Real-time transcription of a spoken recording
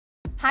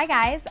Hi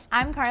guys,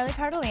 I'm Carly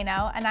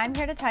Cardellino, and I'm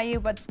here to tell you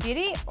what's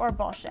beauty or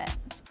bullshit.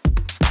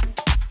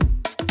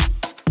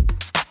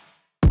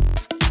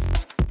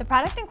 The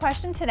product in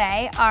question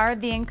today are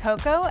the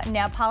Incoco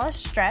nail polish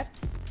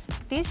strips.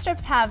 These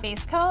strips have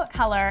base coat,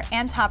 color,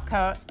 and top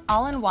coat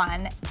all in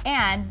one,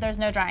 and there's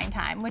no drying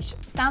time, which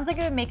sounds like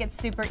it would make it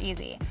super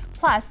easy.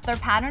 Plus, they're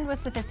patterned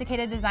with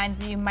sophisticated designs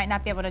that you might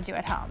not be able to do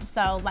at home,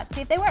 so let's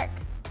see if they work.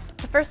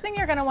 The first thing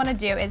you're going to want to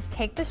do is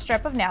take the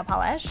strip of nail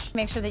polish,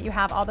 make sure that you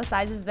have all the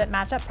sizes that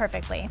match up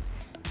perfectly.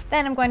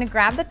 Then I'm going to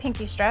grab the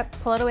pinky strip,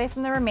 pull it away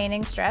from the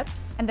remaining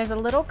strips, and there's a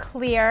little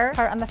clear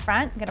part on the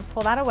front. I'm going to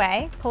pull that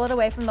away, pull it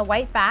away from the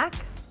white back,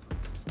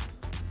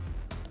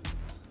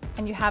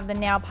 and you have the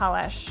nail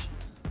polish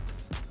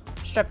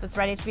strip that's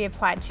ready to be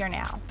applied to your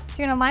nail.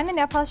 So you're going to line the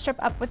nail polish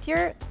strip up with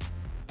your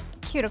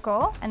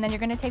cuticle, and then you're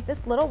going to take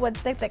this little wood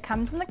stick that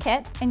comes in the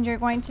kit, and you're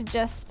going to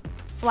just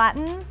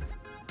flatten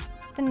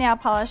the nail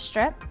polish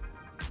strip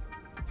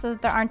so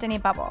that there aren't any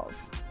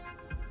bubbles.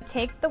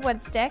 Take the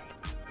wood stick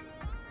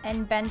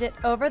and bend it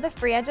over the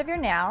free edge of your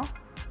nail.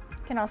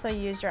 You can also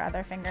use your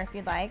other finger if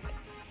you'd like.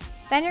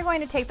 Then you're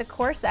going to take the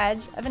coarse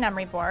edge of an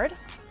emery board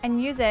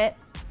and use it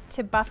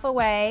to buff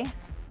away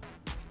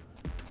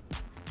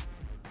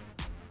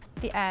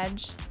the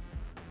edge.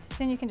 So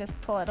soon you can just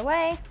pull it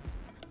away,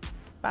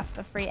 buff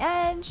the free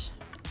edge,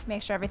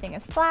 make sure everything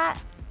is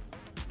flat,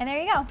 and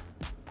there you go.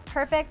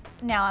 Perfect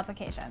nail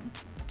application.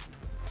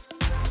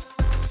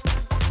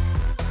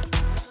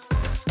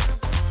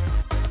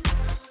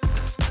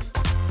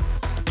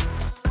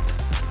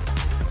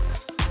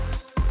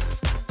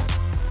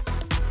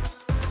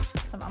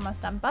 So I'm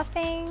almost done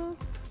buffing,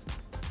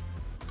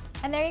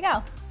 and there you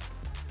go.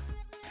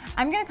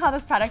 I'm gonna call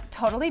this product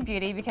Totally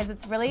Beauty because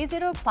it's really easy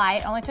to apply.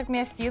 It only took me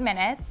a few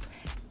minutes.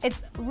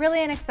 It's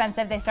really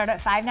inexpensive. They start at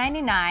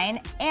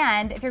 $5.99,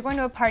 and if you're going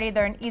to a party,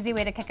 they're an easy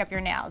way to kick up your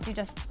nails. You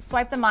just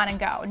swipe them on and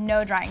go,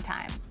 no drying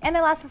time. And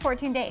they last for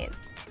 14 days.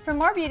 For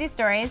more beauty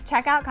stories,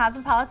 check out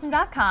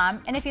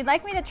Cosmopolitan.com, and if you'd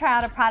like me to try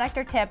out a product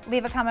or tip,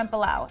 leave a comment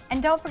below.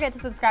 And don't forget to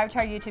subscribe to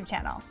our YouTube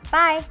channel.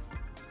 Bye!